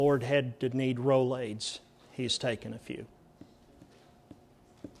Lord had to need Rolaids, He's taken a few.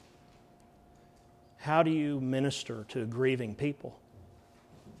 How do you minister to grieving people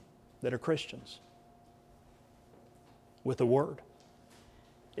that are Christians? With the Word.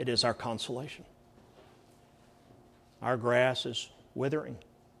 It is our consolation. Our grass is withering.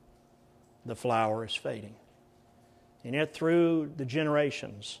 The flower is fading. And yet through the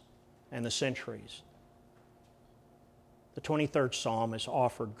generations and the centuries, the 23rd Psalm has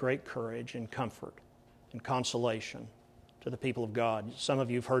offered great courage and comfort and consolation to the people of God. Some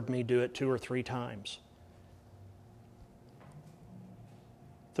of you have heard me do it 2 or 3 times.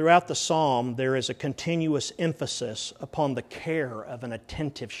 Throughout the Psalm, there is a continuous emphasis upon the care of an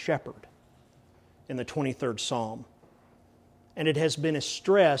attentive shepherd in the 23rd Psalm. And it has been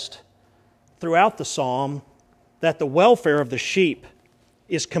stressed throughout the Psalm that the welfare of the sheep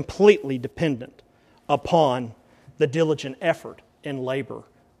is completely dependent upon the diligent effort and labor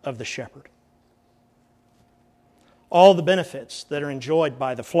of the shepherd. All the benefits that are enjoyed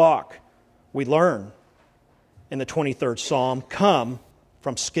by the flock, we learn in the 23rd Psalm, come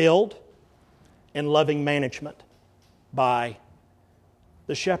from skilled and loving management by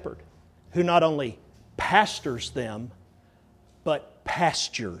the shepherd, who not only pastors them, but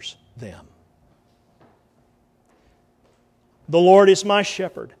pastures them. The Lord is my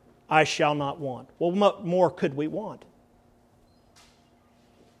shepherd, I shall not want. Well, what more could we want?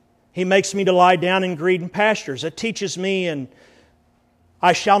 He makes me to lie down in green pastures. It teaches me, and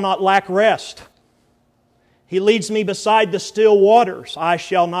I shall not lack rest. He leads me beside the still waters. I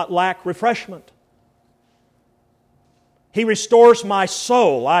shall not lack refreshment. He restores my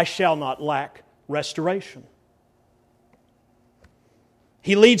soul. I shall not lack restoration.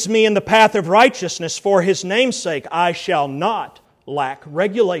 He leads me in the path of righteousness for His name's sake. I shall not lack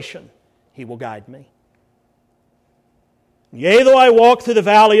regulation. He will guide me. Yea, though I walk through the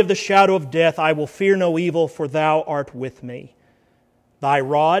valley of the shadow of death, I will fear no evil, for Thou art with me. Thy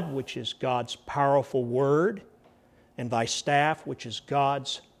rod, which is God's powerful Word, and Thy staff, which is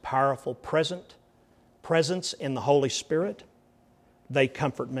God's powerful presence in the Holy Spirit, they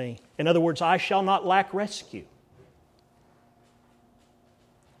comfort me. In other words, I shall not lack rescue.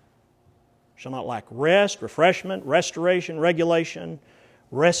 Shall not lack rest, refreshment, restoration, regulation,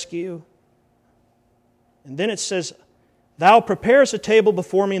 rescue. And then it says, Thou preparest a table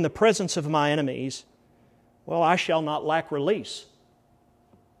before me in the presence of my enemies. Well, I shall not lack release.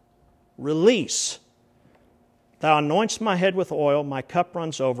 Release. Thou anointest my head with oil, my cup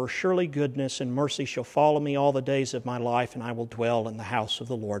runs over. Surely goodness and mercy shall follow me all the days of my life, and I will dwell in the house of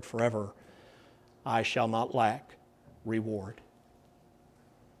the Lord forever. I shall not lack reward.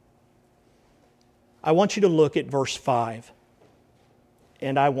 I want you to look at verse 5,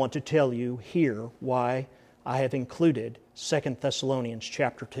 and I want to tell you here why I have included 2 Thessalonians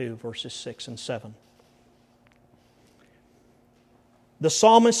chapter 2, verses 6 and 7. The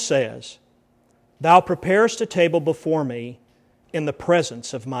psalmist says, Thou preparest a table before me in the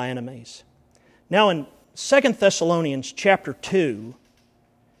presence of my enemies. Now in 2 Thessalonians chapter 2,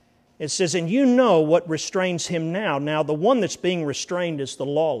 it says, And you know what restrains him now. Now the one that's being restrained is the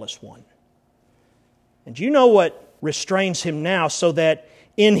lawless one. And you know what restrains him now, so that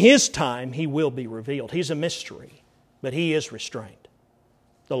in his time he will be revealed. He's a mystery, but he is restrained,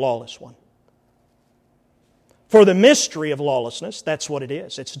 the lawless one. For the mystery of lawlessness, that's what it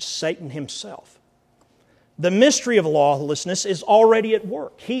is. It's Satan himself. The mystery of lawlessness is already at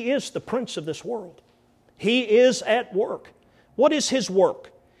work. He is the prince of this world. He is at work. What is his work?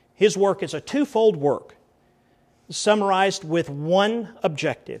 His work is a twofold work, summarized with one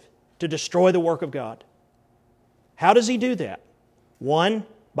objective: to destroy the work of God. How does he do that? One,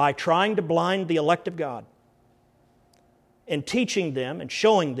 by trying to blind the elect of God and teaching them and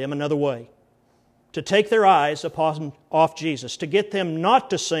showing them another way, to take their eyes off Jesus, to get them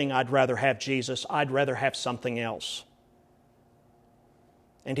not to sing, I'd rather have Jesus, I'd rather have something else.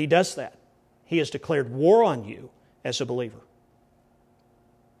 And he does that. He has declared war on you as a believer,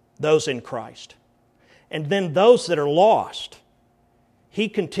 those in Christ. And then those that are lost, he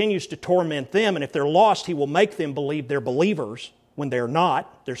continues to torment them, and if they're lost, he will make them believe they're believers when they're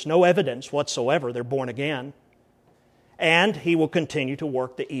not. There's no evidence whatsoever they're born again. And he will continue to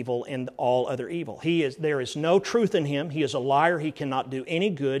work the evil in all other evil. There is no truth in him. He is a liar. He cannot do any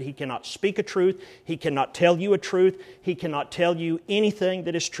good. He cannot speak a truth. He cannot tell you a truth. He cannot tell you anything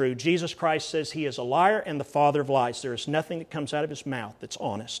that is true. Jesus Christ says he is a liar and the father of lies. There is nothing that comes out of his mouth that's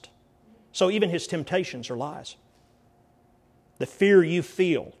honest. So even his temptations are lies. The fear you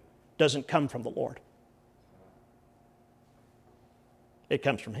feel doesn't come from the Lord. It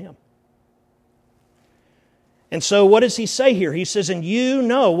comes from him. And so what does he say here? He says, and you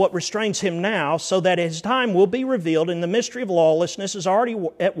know what restrains him now, so that his time will be revealed, and the mystery of lawlessness is already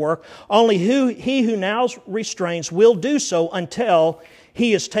at work. Only he who now restrains will do so until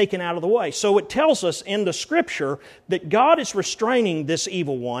he is taken out of the way. So it tells us in the Scripture that God is restraining this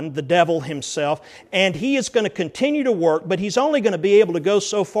evil one, the devil himself, and he is going to continue to work, but he's only going to be able to go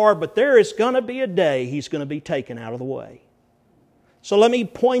so far, but there is going to be a day he's going to be taken out of the way. So let me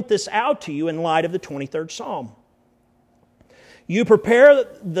point this out to you in light of the 23rd Psalm. You prepare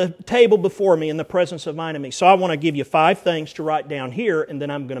the table before me in the presence of my enemies. So I want to give you 5 things to write down here, and then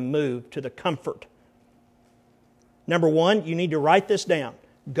I'm going to move to the comfort. Number 1, you need to write this down.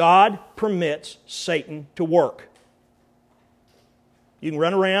 God permits Satan to work. You can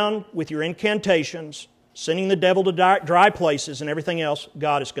run around with your incantations, sending the devil to dry places and everything else.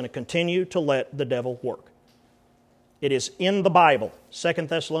 God is going to continue to let the devil work. It is in the Bible, 2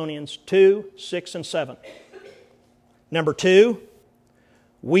 Thessalonians 2, 6, and 7. Number 2,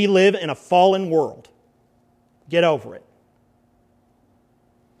 we live in a fallen world. Get over it.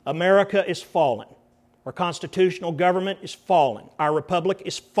 America is fallen. Our constitutional government is fallen. Our republic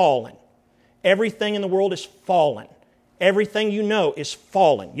is fallen. Everything in the world is fallen. Everything you know is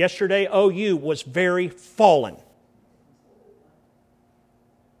fallen. Yesterday, OU was very fallen.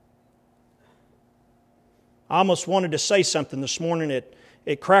 I almost wanted to say something this morning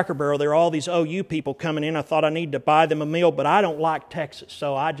at Cracker Barrel. There are all these OU people coming in. I thought I needed to buy them a meal, but I don't like Texas,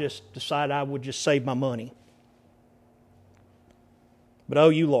 so I just decided I would just save my money. But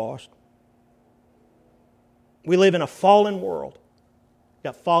OU lost. We live in a fallen world.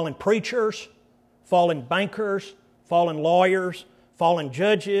 You've got fallen preachers, fallen bankers, fallen lawyers, fallen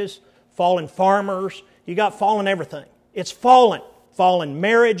judges, fallen farmers. You got fallen everything. It's fallen. Fallen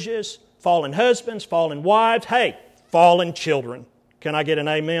marriages, fallen husbands, fallen wives. Hey, fallen children. Can I get an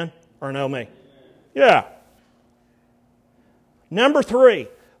amen or no me? Yeah. Number 3,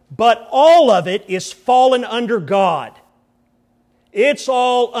 but all of it is fallen under God. It's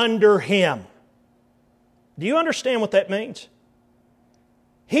all under Him. Do you understand what that means?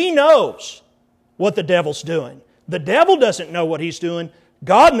 He knows what the devil's doing. The devil doesn't know what he's doing.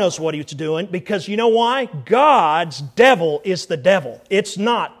 God knows what he's doing because you know why? God's devil is the devil. It's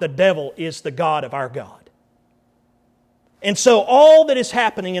not the devil is the God of our God. And so all that is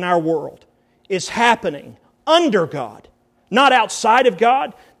happening in our world is happening under God, not outside of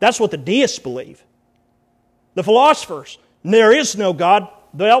God. That's what the deists believe. The philosophers, there is no God.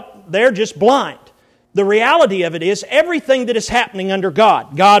 Well, they're just blind. The reality of it is everything that is happening under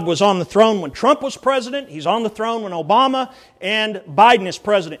God. God was on the throne when Trump was president. He's on the throne when Obama and Biden is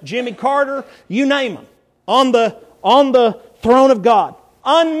president. Jimmy Carter, you name them. On the throne of God.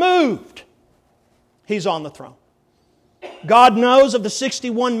 Unmoved. He's on the throne. God knows of the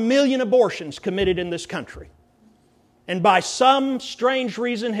 61 million abortions committed in this country. And by some strange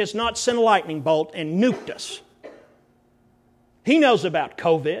reason has not sent a lightning bolt and nuked us. He knows about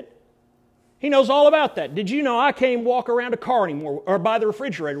COVID. He knows all about that. Did you know I can't even walk around a car anymore or by the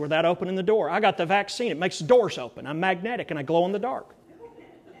refrigerator without opening the door? I got the vaccine. It makes the doors open. I'm magnetic and I glow in the dark.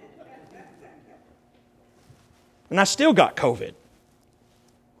 And I still got COVID.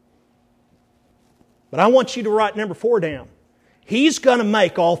 But I want you to write number 4 down. He's going to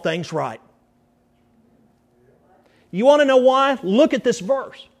make all things right. You want to know why? Look at this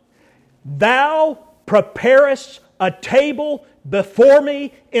verse. Thou preparest a table before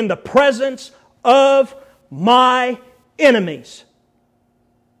me in the presence of my enemies.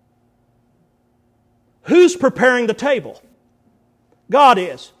 Who's preparing the table? God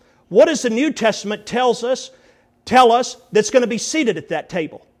is. What does the New Testament tell us that's going to be seated at that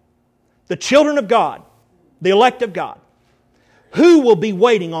table? The children of God, the elect of God. Who will be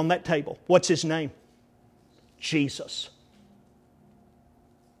waiting on that table? What's His name? Jesus.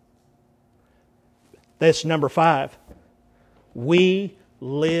 That's number 5. We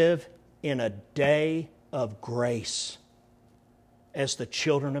live in a day of grace as the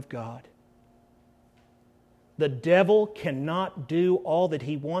children of God. The devil cannot do all that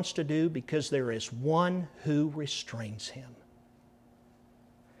he wants to do because there is one who restrains him.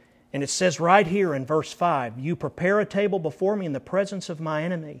 And it says right here in verse 5, you prepare a table before me in the presence of my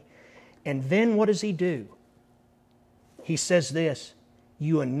enemy. And then what does he do? He says this,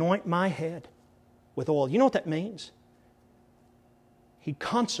 you anoint my head with oil. You know what that means? He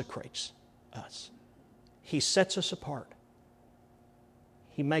consecrates us. He sets us apart.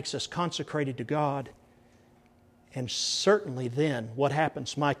 He makes us consecrated to God. And certainly then, what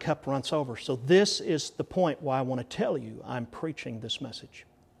happens? My cup runs over. So this is the point why I want to tell you I'm preaching this message.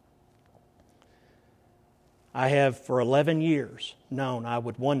 I have for 11 years known I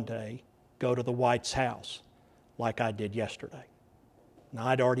would one day go to the White's house. like I did yesterday. Now,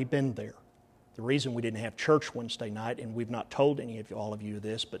 I'd already been there. The reason we didn't have church Wednesday night, and we've not told all of you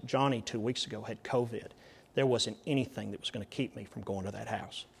this, but Johnny 2 weeks ago had COVID. There wasn't anything that was going to keep me from going to that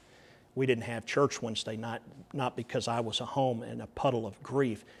house. We didn't have church Wednesday night, not because I was at home in a puddle of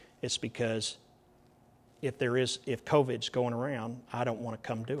grief. It's because if COVID's going around, I don't want to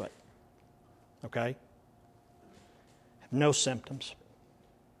come do it. Okay? Have no symptoms.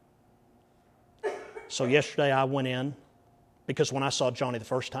 So yesterday I went in, because when I saw Johnny the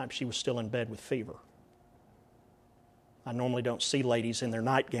first time, she was still in bed with fever. I normally don't see ladies in their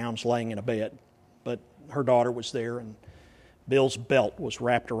nightgowns laying in a bed, but her daughter was there, and Bill's belt was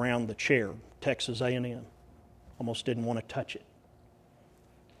wrapped around the chair, Texas A&M. Almost didn't want to touch it.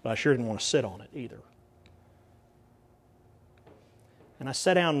 But I sure didn't want to sit on it either. And I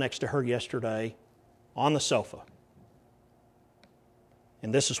sat down next to her yesterday on the sofa.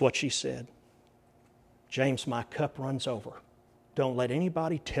 And this is what she said. James, my cup runs over. Don't let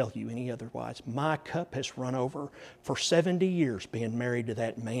anybody tell you any otherwise. My cup has run over for 70 years being married to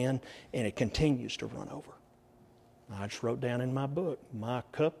that man, and it continues to run over. I just wrote down in my book, my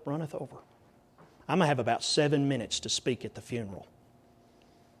cup runneth over. I'm going to have about 7 minutes to speak at the funeral.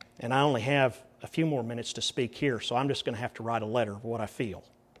 And I only have a few more minutes to speak here, so I'm just going to have to write a letter of what I feel.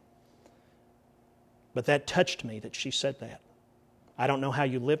 But that touched me that she said that. I don't know how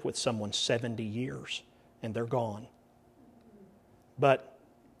you live with someone 70 years and they're gone. But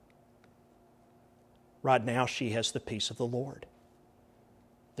right now she has the peace of the Lord.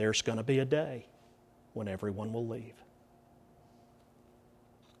 There's going to be a day when everyone will leave.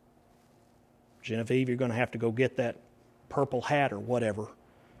 Genevieve, you're going to have to go get that purple hat or whatever.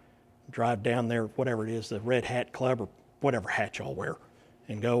 Drive down there, whatever it is, the Red Hat Club or whatever hat y'all wear,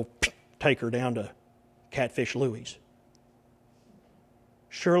 and go take her down to Catfish Louie's.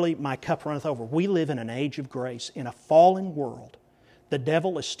 Surely my cup runneth over. We live in an age of grace. In a fallen world, the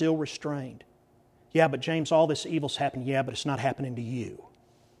devil is still restrained. Yeah, but James, all this evil's happened. Yeah, but it's not happening to you.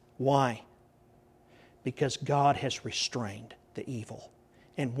 Why? Because God has restrained the evil.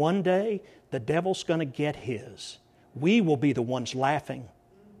 And one day, the devil's going to get his. We will be the ones laughing.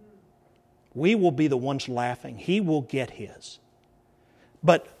 We will be the ones laughing. He will get his.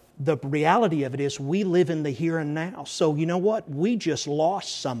 But the reality of it is we live in the here and now. So you know what? We just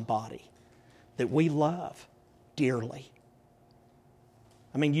lost somebody that we love dearly.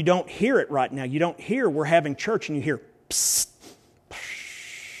 I mean, you don't hear it right now. You don't hear we're having church and you hear psst, psst,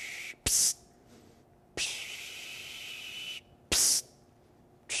 psst, psst, psst,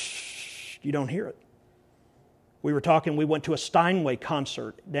 psst. You don't hear it. We went to a Steinway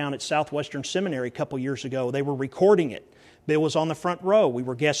concert down at Southwestern Seminary a couple years ago. They were recording it. Bill was on the front row. We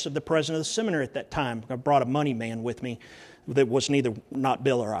were guests of the president of the seminary at that time. I brought a money man with me that was not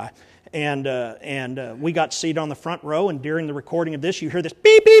Bill or I. And we got seated on the front row, and during the recording of this, you hear this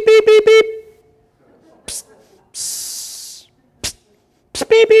beep, beep, beep, beep, beep. Psst, psst, psst, psst,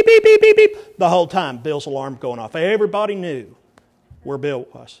 beep, beep, beep, beep, beep, beep. The whole time, Bill's alarm going off. Everybody knew where Bill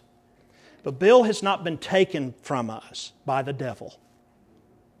was. But Bill has not been taken from us by the devil.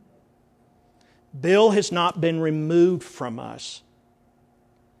 Bill has not been removed from us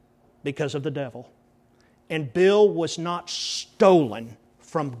because of the devil. And Bill was not stolen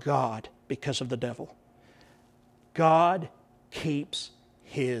from God because of the devil. God keeps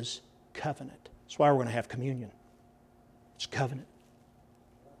His covenant. That's why we're going to have communion. It's covenant.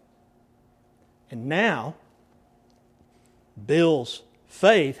 And now, Bill's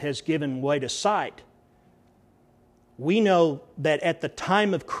faith has given way to sight. We know that at the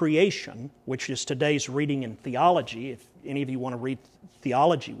time of creation, which is today's reading in theology, if any of you want to read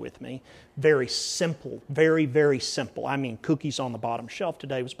theology with me, very simple, very, very simple. I mean, cookies on the bottom shelf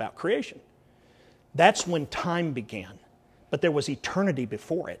today was about creation. That's when time began, but there was eternity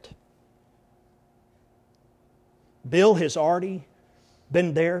before it. Bill has already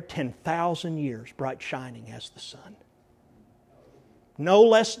been there 10,000 years, bright shining as the sun. No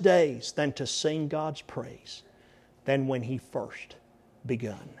less days than to sing God's praise than when He first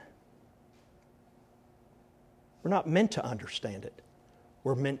begun. We're not meant to understand it.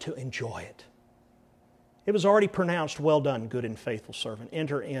 We're meant to enjoy it. It was already pronounced, well done, good and faithful servant.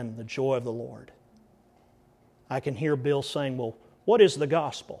 Enter in the joy of the Lord. I can hear Bill saying, well, what is the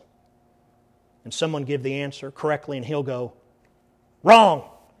gospel? And someone give the answer correctly and he'll go, wrong.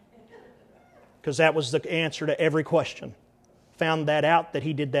 Because that was the answer to every question. Found that out that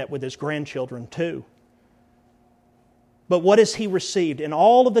he did that with his grandchildren too. But what has he received in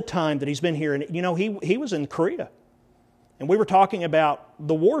all of the time that he's been here? And you know, he was in Korea. And we were talking about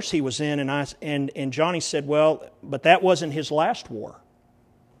the wars he was in, and Johnny said, well, but that wasn't his last war.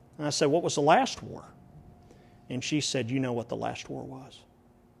 And I said, what was the last war? And she said, "You know what the last war was?"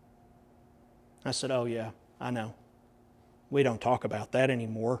 I said, "Oh yeah, I know. We don't talk about that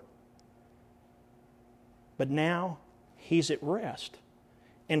anymore." But now he's at rest.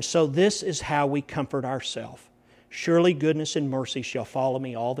 And so this is how we comfort ourselves. "Surely goodness and mercy shall follow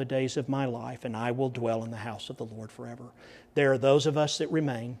me all the days of my life, and I will dwell in the house of the Lord forever." There are those of us that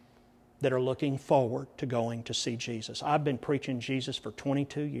remain that are looking forward to going to see Jesus. I've been preaching Jesus for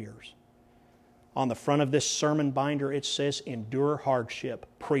 22 years. On the front of this sermon binder it says, "Endure hardship,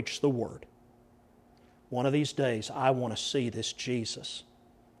 preach the Word." One of these days I want to see this Jesus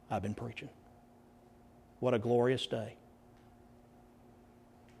I've been preaching. What a glorious day.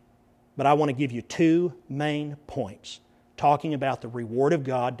 But I want to give you two main points, talking about the reward of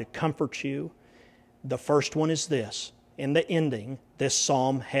God to comfort you. The first one is this. In the ending, this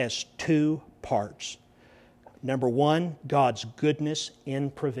psalm has two parts. Number one, God's goodness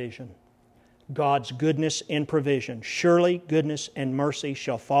in provision. God's goodness in provision. "Surely goodness and mercy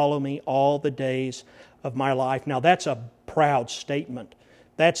shall follow me all the days of my life." Now that's a proud statement.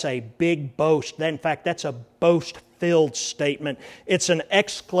 That's a big boast. In fact, that's a boast-filled statement. It's an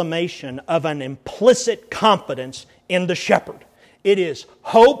exclamation of an implicit confidence in the shepherd. It is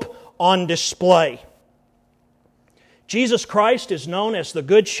hope on display. Jesus Christ is known as the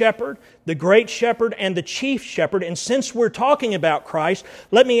Good Shepherd, the Great Shepherd, and the Chief Shepherd. And since we're talking about Christ,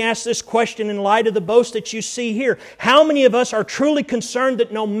 let me ask this question in light of the boast that you see here. How many of us are truly concerned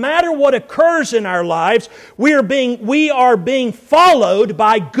that no matter what occurs in our lives, we are being followed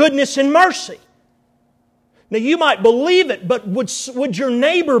by goodness and mercy? Now you might believe it, but would your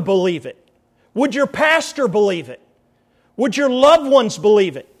neighbor believe it? Would your pastor believe it? Would your loved ones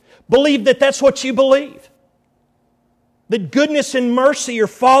believe it? Believe that that's what you believe? That goodness and mercy are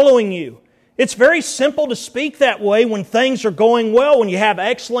following you. It's very simple to speak that way when things are going well, when you have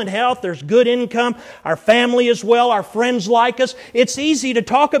excellent health, there's good income, our family is well, our friends like us. It's easy to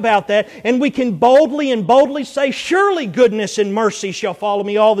talk about that, and we can boldly say, "Surely goodness and mercy shall follow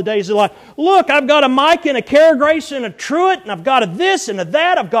me all the days of life." Look, I've got a mic and a Care Grace and a Truett, and I've got a this and a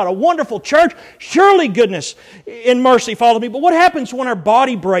that. I've got a wonderful church. Surely goodness and mercy follow me. But what happens when our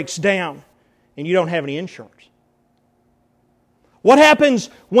body breaks down and you don't have any insurance? What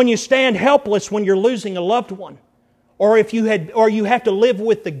happens when you stand helpless when you're losing a loved one? Or you have to live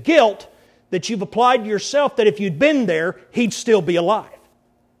with the guilt that you've applied to yourself that if you'd been there, he'd still be alive.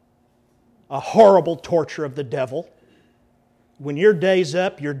 A horrible torture of the devil. When your day's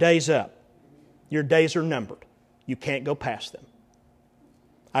up, your day's up. Your days are numbered. You can't go past them.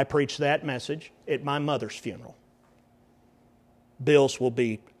 I preached that message at my mother's funeral. Bills will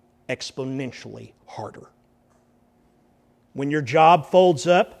be exponentially harder. When your job folds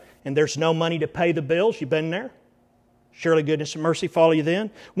up and there's no money to pay the bills, you've been there? Surely goodness and mercy follow you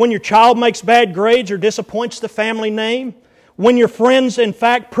then. When your child makes bad grades or disappoints the family name, when your friends in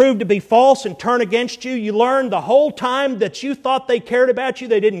fact prove to be false and turn against you, you learn the whole time that you thought they cared about you,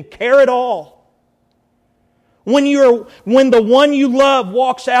 they didn't care at all. When the one you love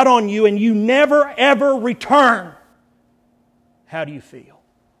walks out on you and you never ever return, how do you feel?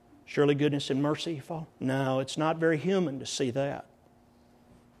 Surely goodness and mercy follow? No, it's not very human to see that.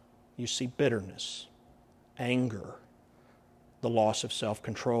 You see bitterness, anger, the loss of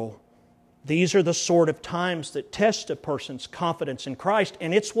self-control. These are the sort of times that test a person's confidence in Christ,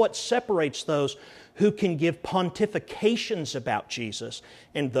 and it's what separates those who can give pontifications about Jesus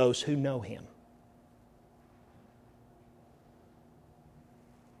and those who know Him.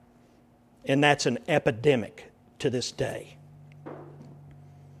 And that's an epidemic to this day.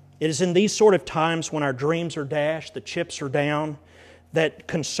 It is in these sort of times when our dreams are dashed, the chips are down, that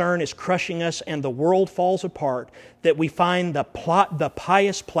concern is crushing us and the world falls apart, that we find the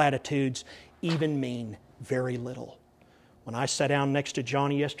pious platitudes even mean very little. When I sat down next to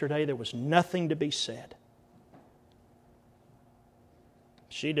Johnny yesterday, there was nothing to be said.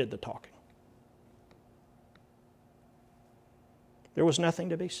 She did the talking. There was nothing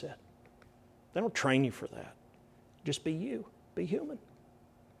to be said. They don't train you for that. Just be you. Be human.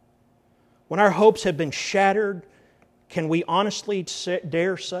 When our hopes have been shattered, can we honestly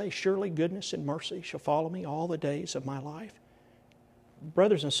dare say, "Surely goodness and mercy shall follow me all the days of my life"?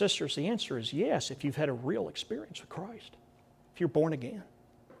 Brothers and sisters, the answer is yes, if you've had a real experience with Christ, if you're born again.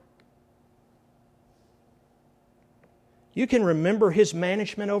 You can remember His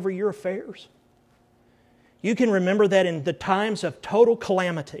management over your affairs. You can remember that in the times of total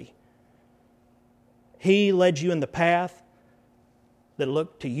calamity, He led you in the path that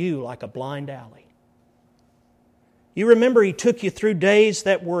looked to you like a blind alley. You remember He took you through days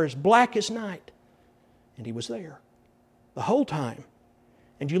that were as black as night, and He was there the whole time.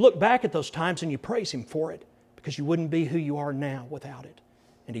 And you look back at those times and you praise Him for it because you wouldn't be who you are now without it.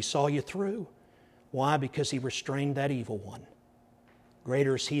 And He saw you through. Why? Because He restrained that evil one.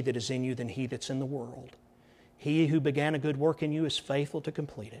 Greater is He that is in you than he that's in the world. He who began a good work in you is faithful to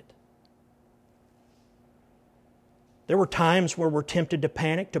complete it. There were times where we're tempted to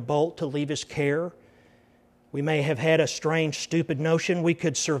panic, to bolt, to leave His care. We may have had a strange, stupid notion we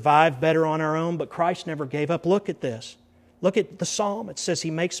could survive better on our own, but Christ never gave up. Look at this. Look at the psalm. It says, He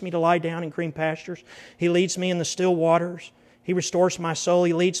makes me to lie down in green pastures. He leads me in the still waters. He restores my soul.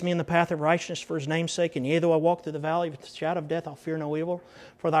 He leads me in the path of righteousness for His name's sake. And yea, though I walk through the valley of the shadow of death, I'll fear no evil,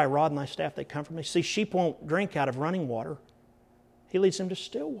 for Thy rod and Thy staff, they comfort me. See, sheep won't drink out of running water. He leads them to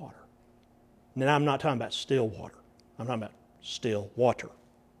still water. Now, I'm not talking about still water. I'm talking about still water.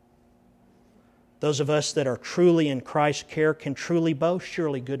 Those of us that are truly in Christ's care can truly boast,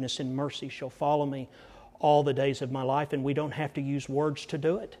 surely goodness and mercy shall follow me all the days of my life, and we don't have to use words to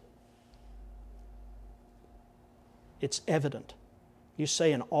do it. It's evident. You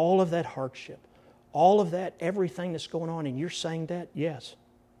say in all of that hardship, all of that, everything that's going on, and you're saying that? Yes.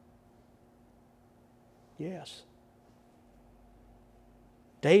 Yes.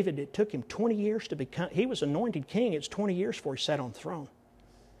 David, it took him 20 years to become, he was anointed king. It's 20 years before he sat on the throne.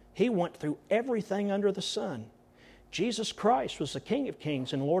 He went through everything under the sun. Jesus Christ was the King of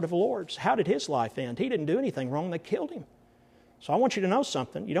Kings and Lord of Lords. How did His life end? He didn't do anything wrong. They killed Him. So I want you to know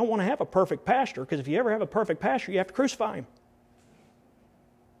something. You don't want to have a perfect pastor, because if you ever have a perfect pastor, you have to crucify him.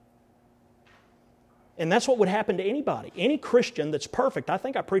 And that's what would happen to anybody. Any Christian that's perfect. I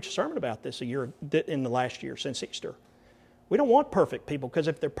think I preached a sermon about this in the last year since Easter. We don't want perfect people, because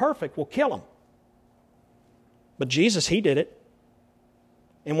if they're perfect, we'll kill them. But Jesus, He did it.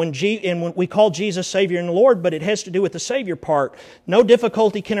 And when we call Jesus Savior and Lord, but it has to do with the Savior part. No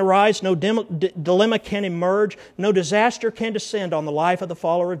difficulty can arise, no dilemma can emerge, no disaster can descend on the life of the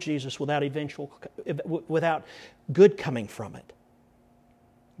follower of Jesus without good coming from it.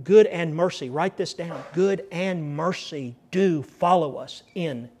 Good and mercy, write this down. Good and mercy do follow us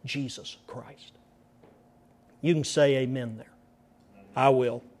in Jesus Christ. You can say amen there. I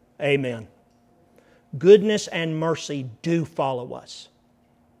will. Amen. Goodness and mercy do follow us.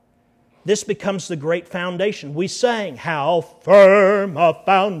 This becomes the great foundation. We sang, how firm a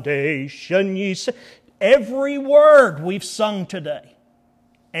foundation ye set. Every word we've sung today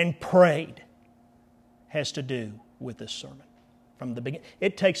and prayed has to do with this sermon. From the beginning,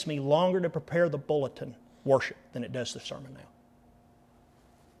 it takes me longer to prepare the bulletin worship than it does the sermon now.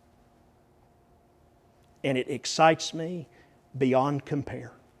 And it excites me beyond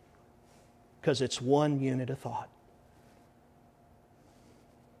compare, because it's one unit of thought.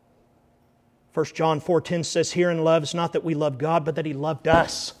 1 John 4:10 says, herein love is not that we love God, but that He loved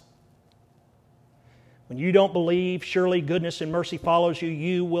us. When you don't believe, surely goodness and mercy follows you,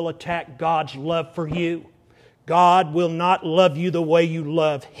 you will attack God's love for you. God will not love you the way you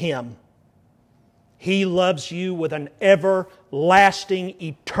love Him. He loves you with an everlasting,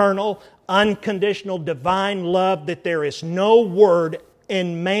 eternal, unconditional, divine love that there is no word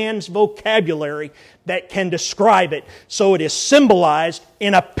in man's vocabulary that can describe it. So it is symbolized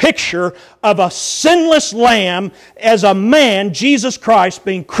in a picture of a sinless lamb as a man, Jesus Christ,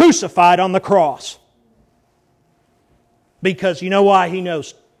 being crucified on the cross. Because you know why? He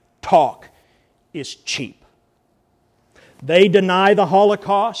knows talk is cheap. They deny the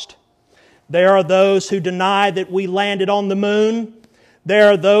Holocaust. There are those who deny that we landed on the moon.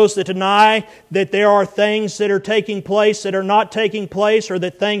 There are those that deny that there are things that are taking place that are not taking place, or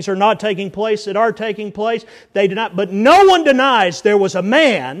that things are not taking place that are taking place. They deny, but no one denies there was a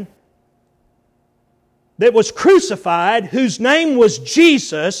man that was crucified whose name was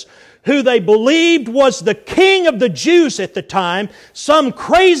Jesus, who they believed was the king of the Jews at the time, some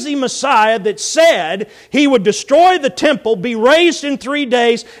crazy Messiah that said He would destroy the temple, be raised in 3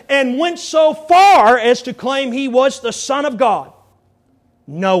 days, and went so far as to claim He was the Son of God.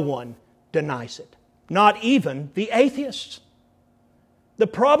 No one denies it. Not even the atheists. The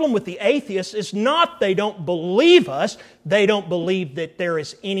problem with the atheists is not they don't believe us, they don't believe that there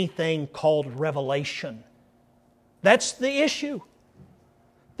is anything called revelation. That's the issue.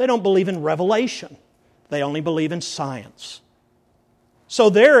 They don't believe in revelation. They only believe in science. So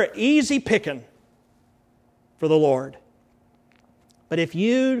they're easy picking for the Lord. But if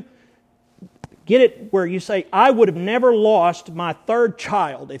you get it where you say, I would have never lost my third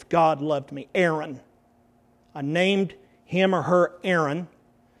child if God loved me, Aaron. I named him or her Aaron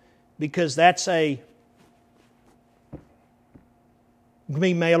because that's be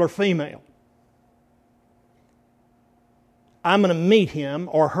male or female. I'm going to meet him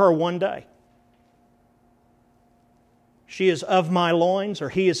or her one day. She is of my loins, or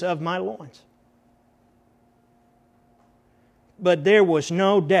he is of my loins. But there was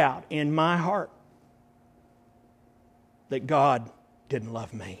no doubt in my heart that God didn't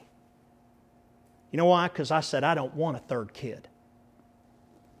love me. You know why? Because I said, I don't want a third kid.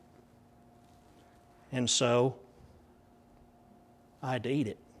 And so, I had to eat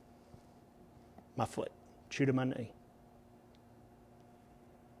it. My foot, chewed to my knee.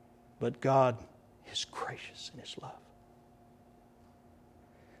 But God is gracious in His love.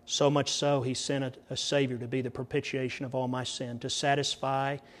 So much so, He sent a Savior to be the propitiation of all my sin, to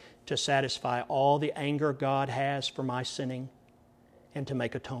satisfy all the anger God has for my sinning, and to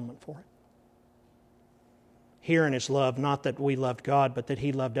make atonement for it. Here in His love, not that we loved God, but that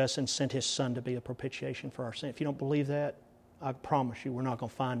He loved us and sent His Son to be a propitiation for our sin. If you don't believe that, I promise you we're not going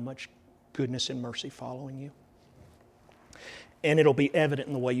to find much goodness and mercy following you. And it'll be evident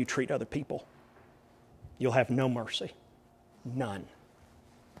in the way you treat other people. You'll have no mercy. None.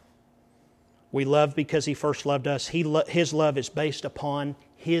 We love because He first loved us. His love is based upon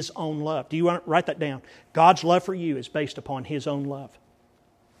His own love. Do you want to write that down? God's love for you is based upon His own love.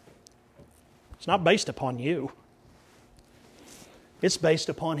 It's not based upon you. It's based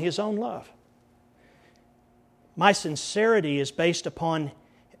upon His own love. My sincerity is based upon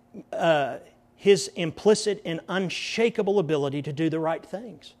His implicit and unshakable ability to do the right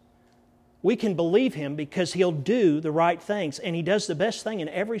things. We can believe Him because He'll do the right things, and He does the best thing in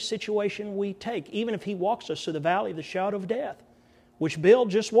every situation we take, even if He walks us through the valley of the shadow of death, which Bill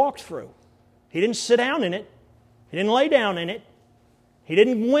just walked through. He didn't sit down in it. He didn't lay down in it. He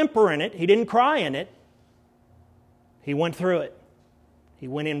didn't whimper in it. He didn't cry in it. He went through it. He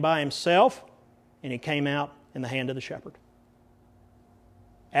went in by himself, and he came out in the hand of the shepherd.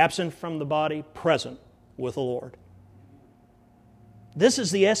 Absent from the body, present with the Lord. This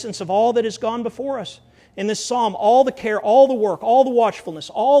is the essence of all that has gone before us. In this psalm, all the care, all the work, all the watchfulness,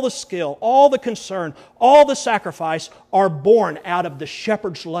 all the skill, all the concern, all the sacrifice are born out of the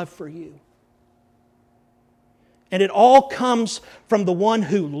shepherd's love for you. And it all comes from the one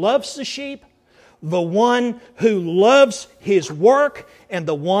who loves the sheep, the one who loves His work, and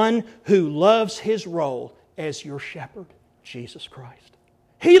the one who loves His role as your shepherd, Jesus Christ.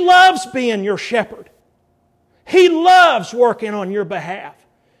 He loves being your shepherd. He loves working on your behalf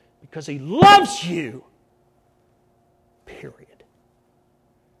because He loves you. Period.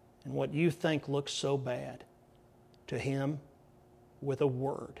 And what you think looks so bad, to Him, with a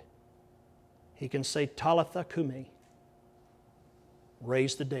word, He can say, Talitha Kumi,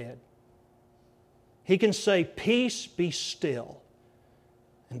 raise the dead. He can say, peace, be still,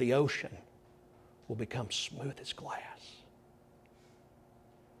 and the ocean will become smooth as glass.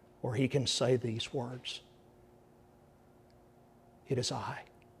 Or He can say these words, it is I,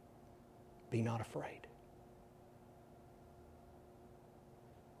 be not afraid.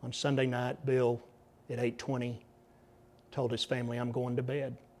 On Sunday night, Bill, at 8:20, told his family, I'm going to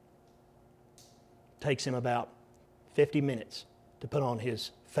bed. Takes him about 50 minutes to put on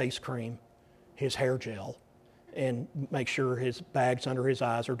his face cream, his hair gel, and make sure his bags under his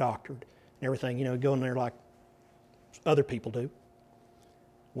eyes are doctored and everything. You know, go in there like other people do.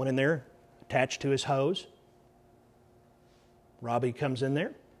 Went in there, attached to his hose. Robbie comes in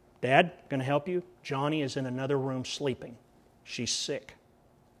there. Dad, going to help you? Johnny is in another room sleeping. She's sick.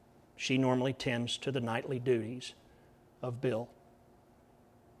 She normally tends to the nightly duties of Bill.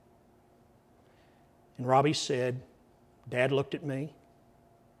 And Robbie said, Dad looked at me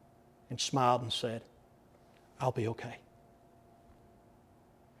and smiled and said, I'll be okay.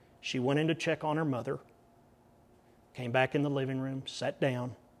 She went in to check on her mother, came back in the living room, sat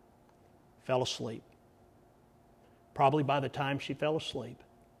down, fell asleep. Probably by the time she fell asleep,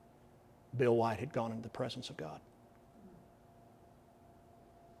 Bill White had gone into the presence of God.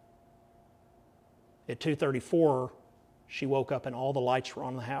 At 2:34, she woke up and all the lights were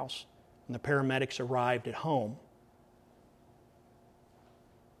on in the house. And the paramedics arrived at home.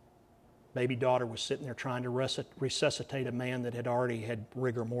 Baby daughter was sitting there trying to resuscitate a man that had already had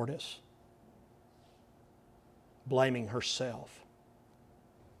rigor mortis, blaming herself.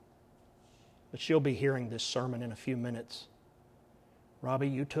 But she'll be hearing this sermon in a few minutes. Robbie,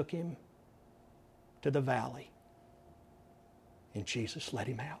 you took him to the valley, and Jesus let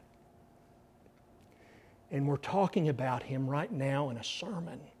him out. And we're talking about him right now in a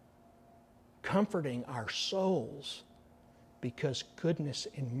sermon, comforting our souls because goodness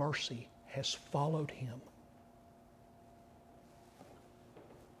and mercy has followed him.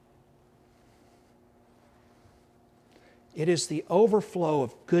 It is the overflow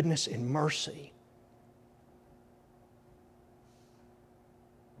of goodness and mercy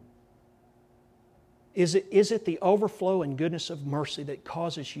Is it the overflow and goodness of mercy that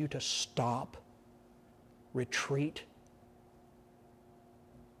causes you to stop, retreat,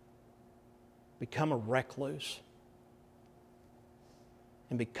 become a recluse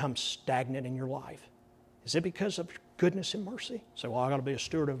and become stagnant in your life? Is it because of goodness and mercy? Say, well, I've got to be a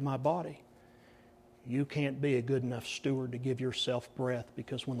steward of my body. You can't be a good enough steward to give yourself breath,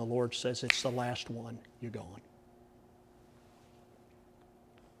 because when the Lord says it's the last one, you're gone.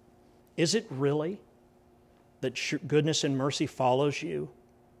 Is it really that goodness and mercy follows you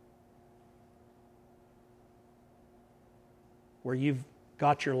where you've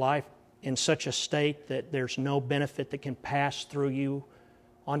got your life in such a state that there's no benefit that can pass through you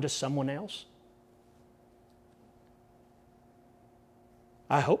onto someone else?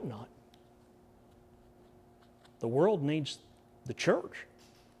 I hope not. The world needs the church.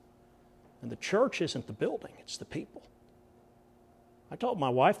 And the church isn't the building, it's the people. I told my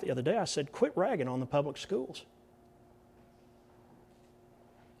wife the other day, I said, quit ragging on the public schools.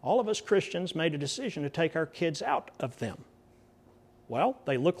 All of us Christians made a decision to take our kids out of them. Well,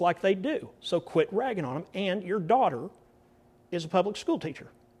 they look like they do, so quit ragging on them. And your daughter is a public school teacher.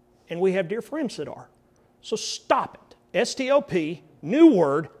 And we have dear friends that are. So stop it. S-T-O-P, new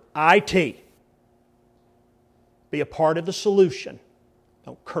word, I-T. Be a part of the solution.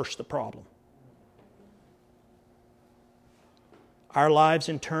 Don't curse the problem. Our lives,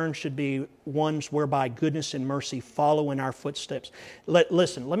 in turn, should be ones whereby goodness and mercy follow in our footsteps.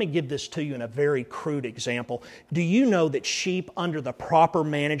 Listen, let me give this to you in a very crude example. Do you know that sheep, under the proper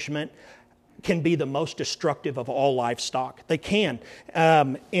management, can be the most destructive of all livestock? They can.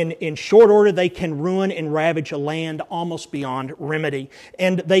 In short order, they can ruin and ravage a land almost beyond remedy.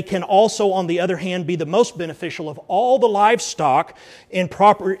 And they can also, on the other hand, be the most beneficial of all the livestock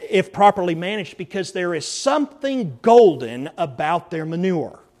if properly managed, because there is something golden about their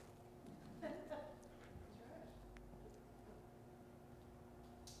manure.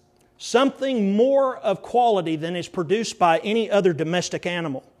 Something more of quality than is produced by any other domestic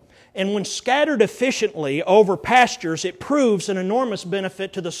animal. And when scattered efficiently over pastures, it proves an enormous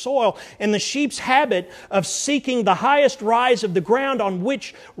benefit to the soil. And the sheep's habit of seeking the highest rise of the ground on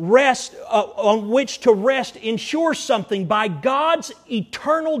which to rest ensures something by God's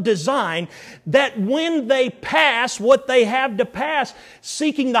eternal design, that when they pass what they have to pass,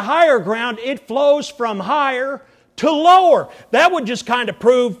 seeking the higher ground, it flows from higher to lower. That would just kind of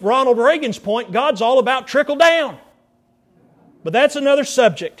prove Ronald Reagan's point. God's all about trickle down. But that's another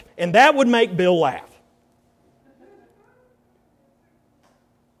subject, and that would make Bill laugh.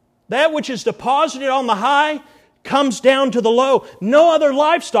 That which is deposited on the high comes down to the low. No other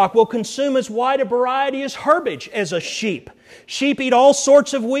livestock will consume as wide a variety as herbage as a sheep. Sheep eat all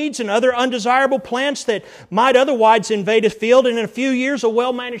sorts of weeds and other undesirable plants that might otherwise invade a field, and in a few years a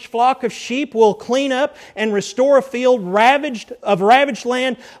well-managed flock of sheep will clean up and restore a field ravaged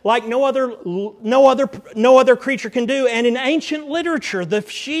land like no other creature can do. And in ancient literature, the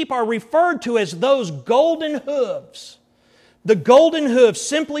sheep are referred to as those golden hooves. The golden hooves,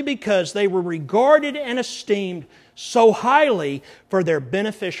 simply because they were regarded and esteemed so highly for their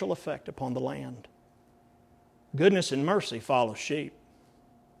beneficial effect upon the land. Goodness and mercy follow sheep.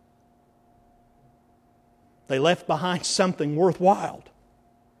 They left behind something worthwhile.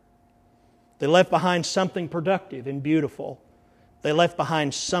 They left behind something productive and beautiful. They left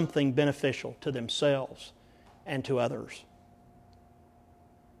behind something beneficial to themselves and to others.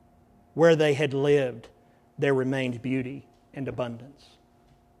 Where they had lived, there remained beauty and abundance.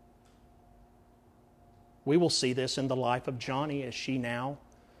 We will see this in the life of Johnny as she now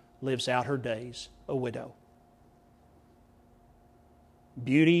lives out her days a widow.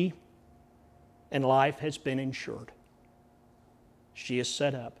 Beauty and life has been ensured. She is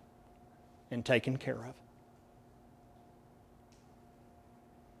set up and taken care of.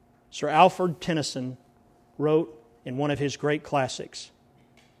 Sir Alfred Tennyson wrote in one of his great classics,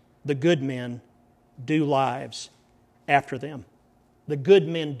 "The good men do lives after them." The good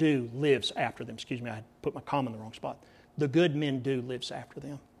men do lives after them. Excuse me, I put my comma in the wrong spot. The good men do lives after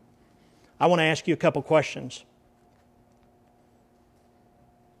them. I want to ask you a couple questions.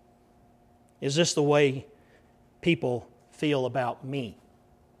 Is this the way people feel about me?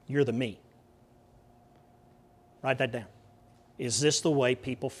 You're the me. Write that down. Is this the way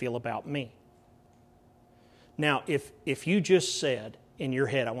people feel about me? Now, if you just said in your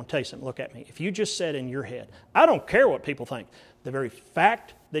head, I want to tell you something, look at me. If you just said in your head, I don't care what people think, the very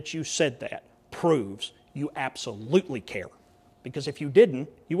fact that you said that proves you absolutely care. Because if you didn't,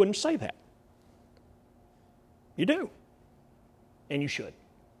 you wouldn't say that. You do. And you should.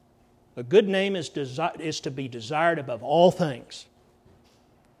 A good name is to be desired above all things.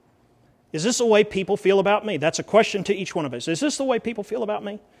 Is this the way people feel about me? That's a question to each one of us. Is this the way people feel about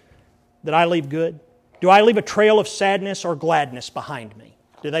me? That I leave good? Do I leave a trail of sadness or gladness behind me?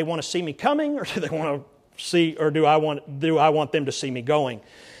 Do they want to see me coming, or do they want to see, or do I want them to see me going?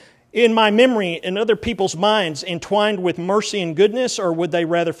 In my memory, in other people's minds, entwined with mercy and goodness, or would they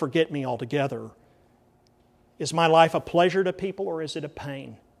rather forget me altogether? Is my life a pleasure to people, or is it a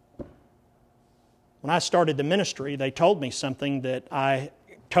pain? When I started the ministry, they told me something that I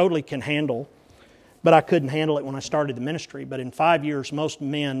totally can handle, but I couldn't handle it when I started the ministry. But in 5 years, most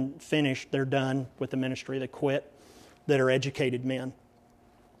men finish, they're done with the ministry, they quit, that are educated men.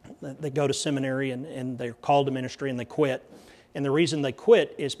 They go to seminary and they're called to ministry and they quit. And the reason they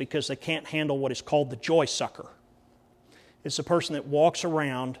quit is because they can't handle what is called the joy sucker. It's a person that walks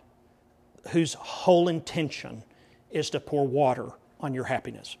around whose whole intention is to pour water on your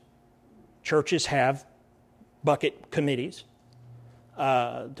happiness. Churches have bucket committees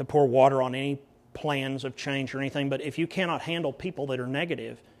to pour water on any plans of change or anything, but if you cannot handle people that are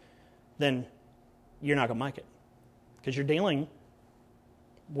negative, then you're not going to make it. Because you're dealing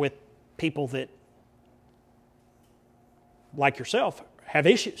with people that, like yourself, have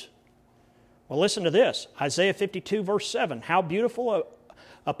issues. Well, listen to this. Isaiah 52, verse 7. How beautiful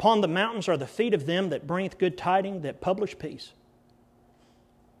upon the mountains are the feet of them that bringeth good tidings, that publish peace.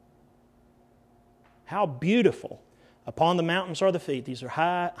 How beautiful upon the mountains are the feet. These are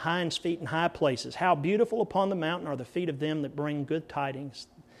hinds feet in high places. How beautiful upon the mountain are the feet of them that bring good tidings,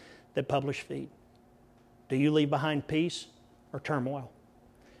 that publish feet. Do you leave behind peace or turmoil?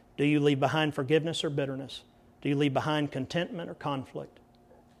 Do you leave behind forgiveness or bitterness? Do you leave behind contentment or conflict?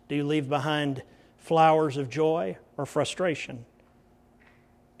 Do you leave behind flowers of joy or frustration?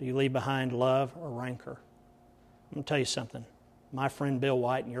 Do you leave behind love or rancor? I'm going to tell you something. My friend Bill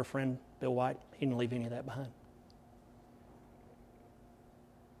White and your friend Bill White, he didn't leave any of that behind.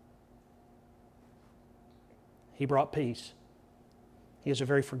 He brought peace. He is a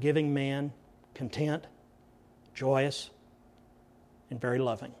very forgiving man, content, joyous, and very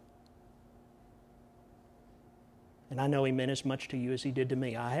loving. And I know he meant as much to you as he did to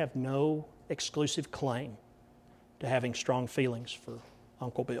me. I have no exclusive claim to having strong feelings for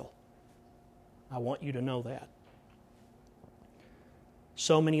Uncle Bill. I want you to know that.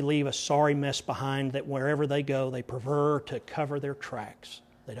 So many leave a sorry mess behind that wherever they go, they prefer to cover their tracks.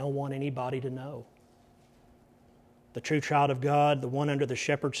 They don't want anybody to know. The true child of God, the one under the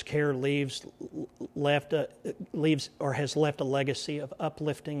shepherd's care, has left a legacy of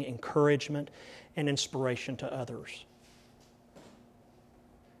uplifting, encouragement, and inspiration to others.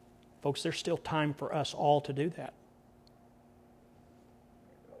 Folks, there's still time for us all to do that.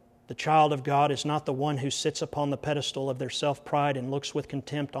 The child of God is not the one who sits upon the pedestal of their self-pride and looks with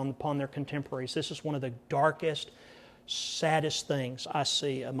contempt upon their contemporaries. This is one of the darkest, saddest things I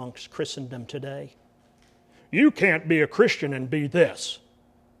see amongst Christendom today. You can't be a Christian and be this.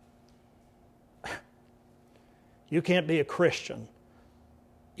 You can't be a Christian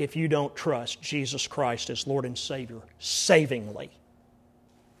if you don't trust Jesus Christ as Lord and Savior savingly.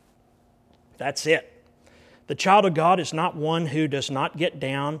 That's it. The child of God is not one who does not get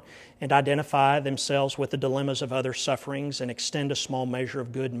down and identify themselves with the dilemmas of other sufferings and extend a small measure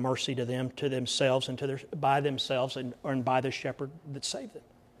of good and mercy to them, to themselves, and by themselves and by the shepherd that saved them.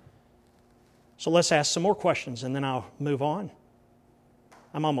 So let's ask some more questions and then I'll move on.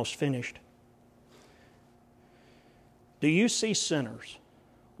 I'm almost finished. Do you see sinners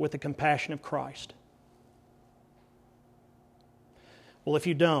with the compassion of Christ? Well, if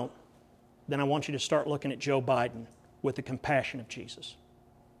you don't, then I want you to start looking at Joe Biden with the compassion of Jesus.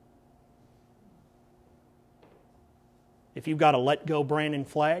 If you've got a Let Go Brandon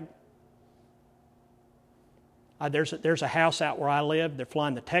flag, there's a house out where I live. They're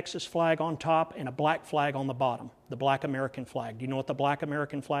flying the Texas flag on top and a black flag on the bottom, the black American flag. Do you know what the black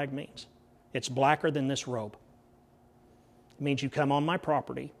American flag means? It's blacker than this robe. It means you come on my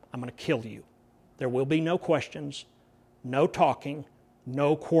property, I'm going to kill you. There will be no questions, no talking,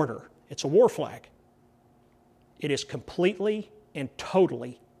 no quarter. It's a war flag. It is completely and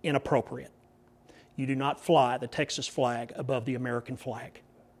totally inappropriate. You do not fly the Texas flag above the American flag.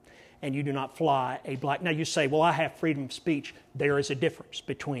 And you do not fly a black... Now you say, well, I have freedom of speech. There is a difference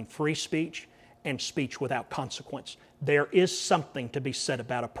between free speech and speech without consequence. There is something to be said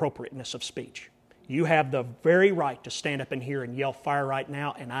about appropriateness of speech. You have the very right to stand up in here and yell fire right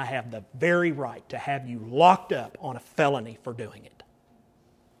now, and I have the very right to have you locked up on a felony for doing it.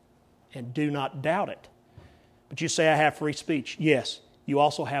 And do not doubt it. But you say, I have free speech. Yes, you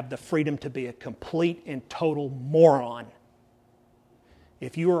also have the freedom to be a complete and total moron.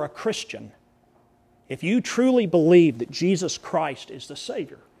 If you are a Christian, if you truly believe that Jesus Christ is the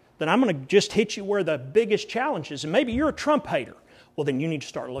Savior, then I'm going to just hit you where the biggest challenge is. And maybe you're a Trump hater. Well, then you need to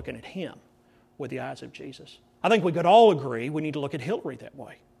start looking at Him with the eyes of Jesus. I think we could all agree we need to look at Hillary that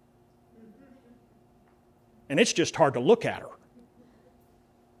way. And it's just hard to look at her.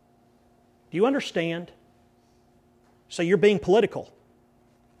 Do you understand? So you're being political.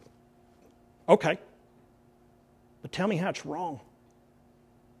 Okay. But tell me how it's wrong.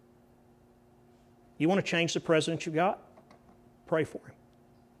 You want to change the president you got? Pray for him.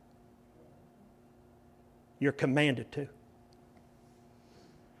 You're commanded to.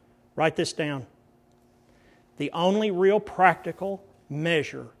 Write this down. The only real practical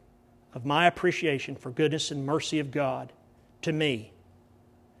measure of my appreciation for goodness and mercy of God to me,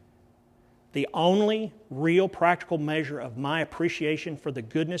 the only real practical measure of my appreciation for the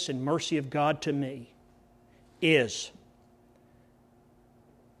goodness and mercy of God to me is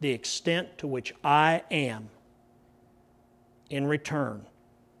the extent to which I am, in return,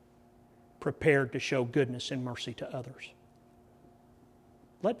 prepared to show goodness and mercy to others.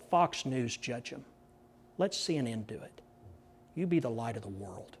 Let Fox News judge them. Let CNN do it. You be the light of the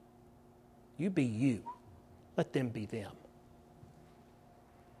world. You be you. Let them be them.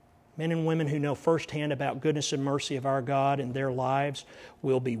 Men and women who know firsthand about goodness and mercy of our God in their lives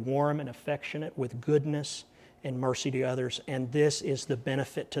will be warm and affectionate with goodness and mercy to others, and this is the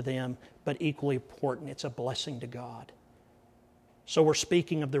benefit to them, but equally important, it's a blessing to God. So we're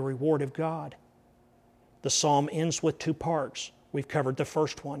speaking of the reward of God. The psalm ends with two parts. We've covered the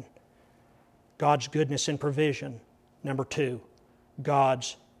first one, God's goodness and provision. Number two,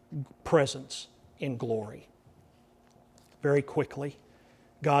 God's presence in glory. Very quickly,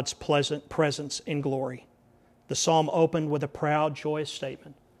 God's pleasant presence in glory. The psalm opened with a proud, joyous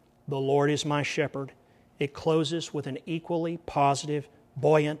statement, "The Lord is my shepherd." It closes with an equally positive,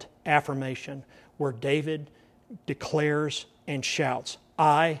 buoyant affirmation where David declares and shouts,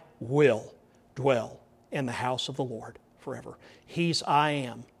 "I will dwell in the house of the Lord forever." He's I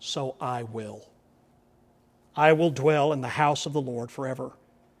am, so I will. I will dwell in the house of the Lord forever.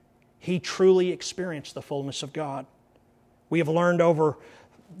 He truly experienced the fullness of God. We have learned over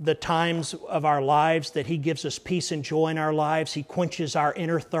the times of our lives that He gives us peace and joy in our lives. He quenches our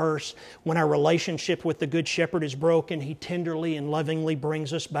inner thirst. When our relationship with the Good Shepherd is broken, He tenderly and lovingly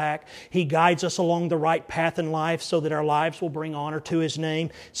brings us back. He guides us along the right path in life so that our lives will bring honor to His name,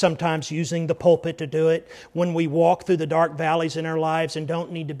 sometimes using the pulpit to do it. When we walk through the dark valleys in our lives and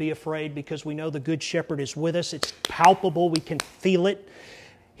don't need to be afraid because we know the Good Shepherd is with us, it's palpable, we can feel it.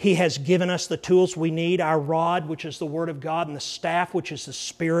 He has given us the tools we need, our rod, which is the Word of God, and the staff, which is the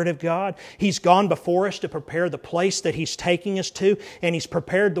Spirit of God. He's gone before us to prepare the place that He's taking us to, and He's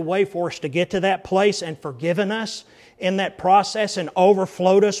prepared the way for us to get to that place and forgiven us in that process and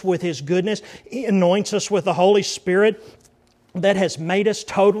overflowed us with His goodness. He anoints us with the Holy Spirit that has made us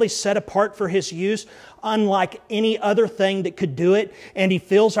totally set apart for His use, unlike any other thing that could do it. And He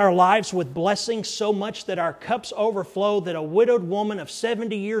fills our lives with blessings so much that our cups overflow, that a widowed woman of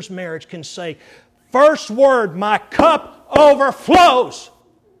 70 years marriage can say, "First word, my cup overflows."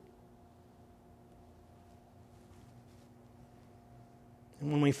 And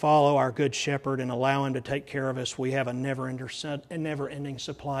when we follow our Good Shepherd and allow Him to take care of us, we have a never-ending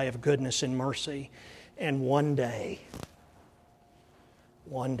supply of goodness and mercy. And one day,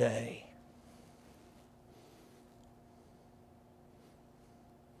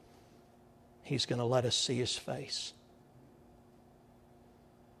 He's going to let us see His face.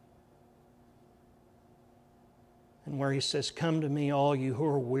 And where He says, "Come to me, all you who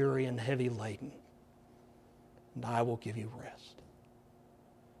are weary and heavy laden, and I will give you rest."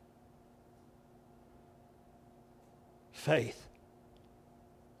 Faith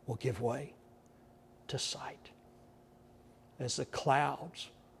will give way to sight as the clouds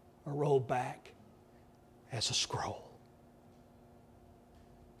are rolled back as a scroll.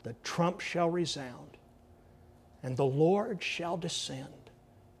 The trump shall resound, and the Lord shall descend,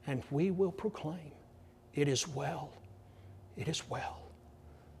 and we will proclaim, it is well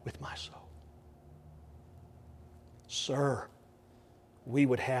with my soul. Sir, we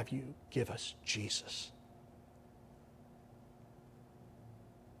would have you give us Jesus.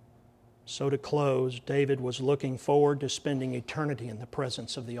 So to close, David was looking forward to spending eternity in the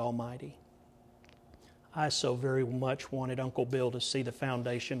presence of the Almighty. I so very much wanted Uncle Bill to see the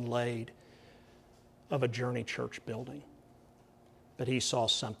foundation laid of a Journey Church building. But he saw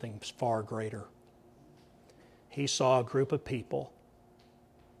something far greater. He saw a group of people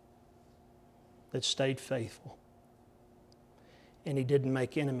that stayed faithful. And he didn't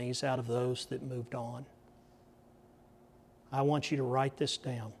make enemies out of those that moved on. I want you to write this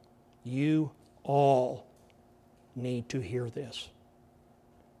down. You all need to hear this.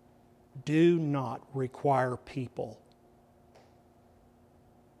 Do not require people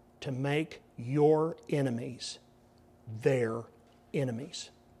to make your enemies their enemies.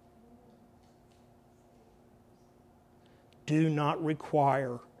 Do not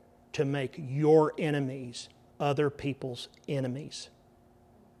require to make your enemies other people's enemies.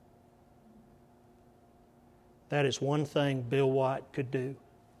 That is one thing Bill White could do.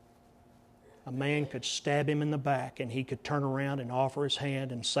 A man could stab him in the back and he could turn around and offer his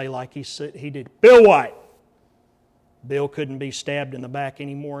hand and say like he did, Bill White. Bill couldn't be stabbed in the back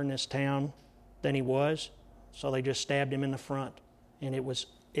anymore in this town than he was, so they just stabbed him in the front, and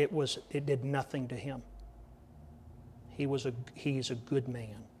it did nothing to him. He's a good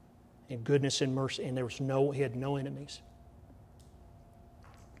man, in goodness and mercy, and he had no enemies.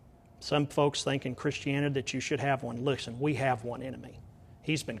 Some folks think in Christianity that you should have one. Listen, we have one enemy.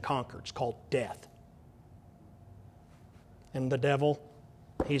 He's been conquered. It's called death. And the devil,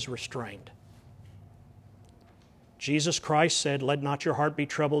 he's restrained. Jesus Christ said, "Let not your heart be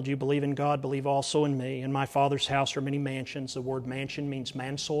troubled. You believe in God, believe also in me. In my Father's house are many mansions." The word mansion means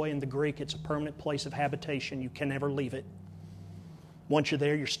mansoi in the Greek. It's a permanent place of habitation. You can never leave it. Once you're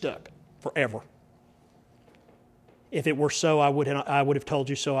there, you're stuck forever. If it were so, I would have told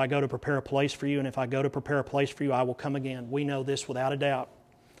you so. I go to prepare a place for you, and if I go to prepare a place for you, I will come again. We know this without a doubt.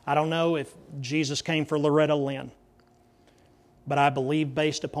 I don't know if Jesus came for Loretta Lynn, but I believe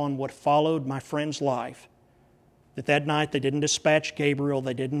based upon what followed my friend's life, that night they didn't dispatch Gabriel,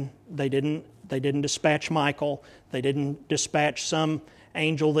 they didn't dispatch Michael, they didn't dispatch some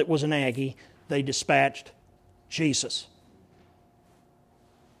angel that was an Aggie, they dispatched Jesus.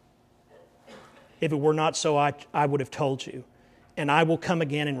 If it were not so, I would have told you. And I will come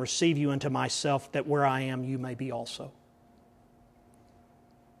again and receive you unto myself, that where I am, you may be also.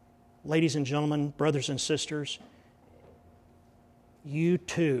 Ladies and gentlemen, brothers and sisters, you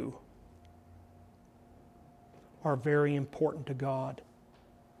too are very important to God.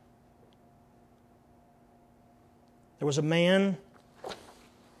 There was a man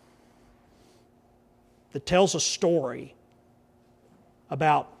that tells a story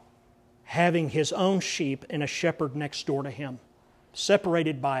about having his own sheep and a shepherd next door to him,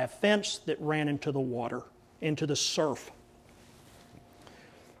 separated by a fence that ran into the water, into the surf.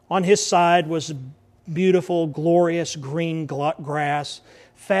 On his side was beautiful, glorious green grass,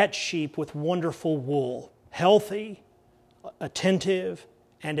 fat sheep with wonderful wool, healthy, attentive,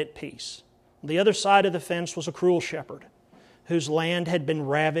 and at peace. On the other side of the fence was a cruel shepherd whose land had been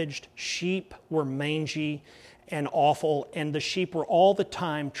ravaged. Sheep were mangy and awful, and the sheep were all the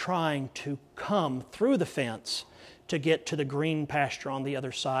time trying to come through the fence to get to the green pasture on the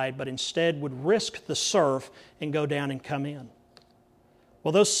other side, but instead would risk the surf and go down and come in.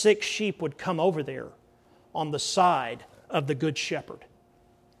 Well, those 6 sheep would come over there on the side of the good shepherd.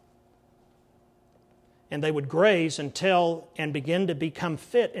 And they would graze and begin to become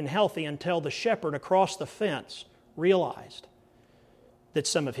fit and healthy until the shepherd across the fence realized that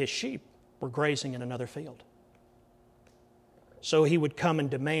some of his sheep were grazing in another field. So he would come and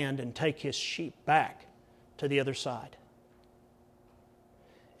demand and take his sheep back to the other side.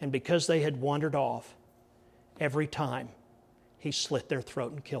 And because they had wandered off, every time he slit their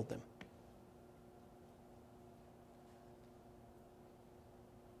throat and killed them.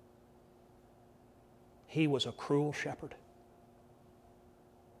 He was a cruel shepherd.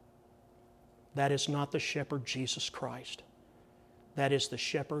 That is not the shepherd Jesus Christ. That is the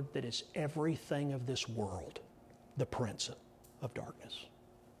shepherd that is everything of this world, the prince of darkness.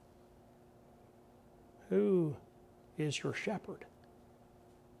 Who is your shepherd?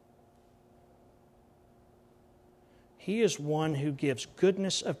 He is one who gives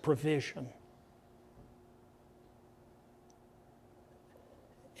goodness of provision,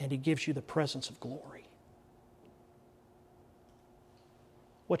 and He gives you the presence of glory.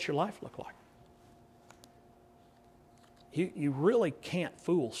 What's your life look like? You really can't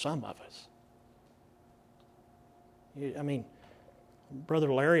fool some of us.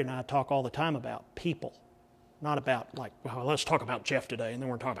 Brother Larry and I talk all the time about people, not about well, let's talk about Jeff today, and then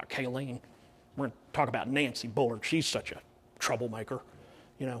we're going to talk about Kayleen. We're going to talk about Nancy Bullard. She's such a troublemaker.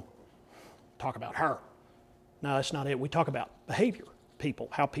 Talk about her. No, that's not it. We talk about behavior, people,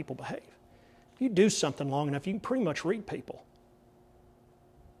 how people behave. If you do something long enough, you can pretty much read people.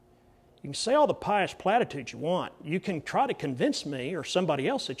 You can say all the pious platitudes you want. You can try to convince me or somebody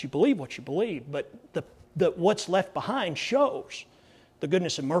else that you believe what you believe, but what's left behind shows the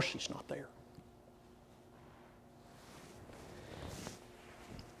goodness and mercy is not there.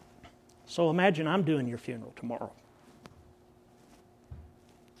 So imagine I'm doing your funeral tomorrow.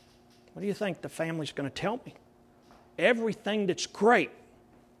 What do you think the family's going to tell me? Everything that's great.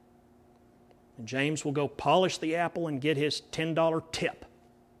 And James will go polish the apple and get his $10 tip.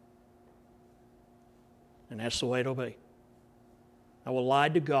 And that's the way it'll be. I will lie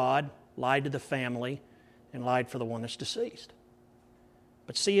to God, lied to the family, and lied for the one that's deceased.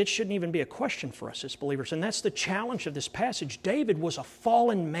 But see, it shouldn't even be a question for us as believers, and that's the challenge of this passage. David was a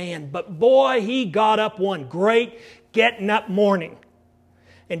fallen man, but boy, he got up one great getting up morning.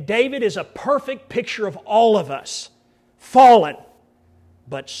 And David is a perfect picture of all of us, fallen,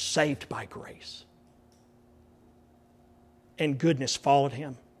 but saved by grace. And goodness followed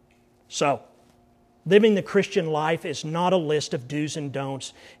him. So, living the Christian life is not a list of do's and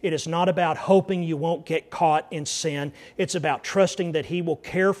don'ts. It is not about hoping you won't get caught in sin. It's about trusting that He will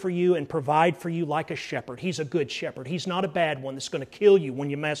care for you and provide for you like a shepherd. He's a good shepherd. He's not a bad one that's going to kill you when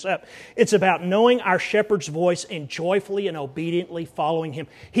you mess up. It's about knowing our shepherd's voice and joyfully and obediently following Him.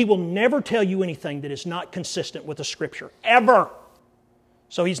 He will never tell you anything that is not consistent with the Scripture, ever.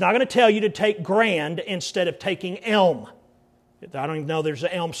 So He's not going to tell you to take Grand instead of taking Elm. I don't even know there's an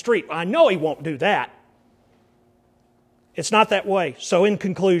Elm Street. I know He won't do that. It's not that way. So in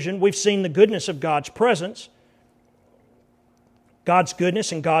conclusion, we've seen the goodness of God's presence. God's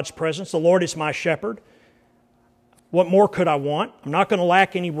goodness and God's presence. The Lord is my shepherd. What more could I want? I'm not going to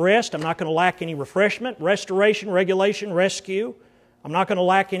lack any rest. I'm not going to lack any refreshment, restoration, regulation, rescue. I'm not going to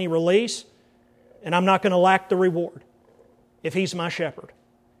lack any release. And I'm not going to lack the reward if He's my shepherd.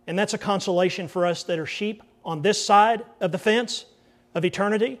 And that's a consolation for us that are sheep on this side of the fence of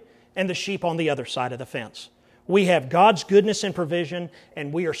eternity and the sheep on the other side of the fence. We have God's goodness and provision,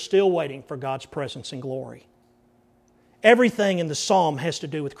 and we are still waiting for God's presence and glory. Everything in the psalm has to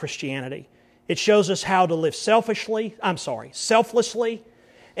do with Christianity. It shows us how to live selflessly,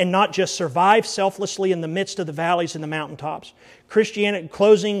 and not just survive selflessly in the midst of the valleys and the mountaintops. Christianity,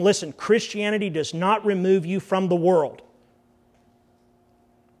 closing, listen, Christianity does not remove you from the world.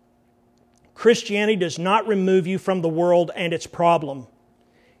 Christianity does not remove you from the world and its problem.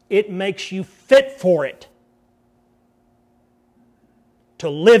 It makes you fit for it. To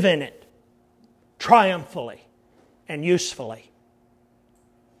live in it triumphantly and usefully.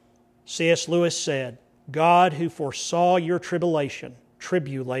 C.S. Lewis said, God who foresaw your tribulation,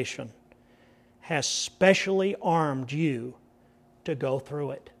 has specially armed you to go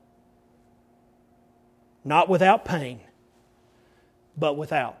through it. Not without pain, but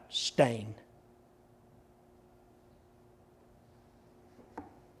without stain.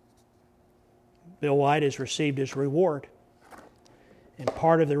 Bill White has received his reward. And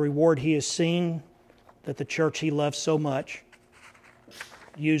part of the reward he has seen that the church he loves so much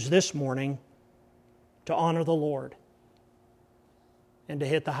used this morning to honor the Lord and to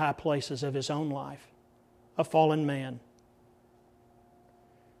hit the high places of his own life, a fallen man.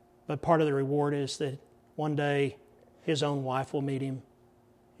 But part of the reward is that one day his own wife will meet him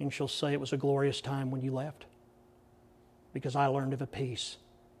and she'll say, it was a glorious time when you left because I learned of a peace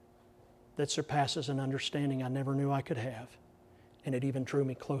that surpasses an understanding I never knew I could have. And it even drew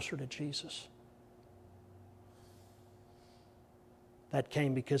me closer to Jesus. That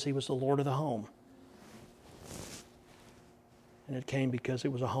came because He was the Lord of the home. And it came because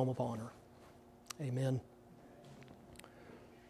it was a home of honor. Amen.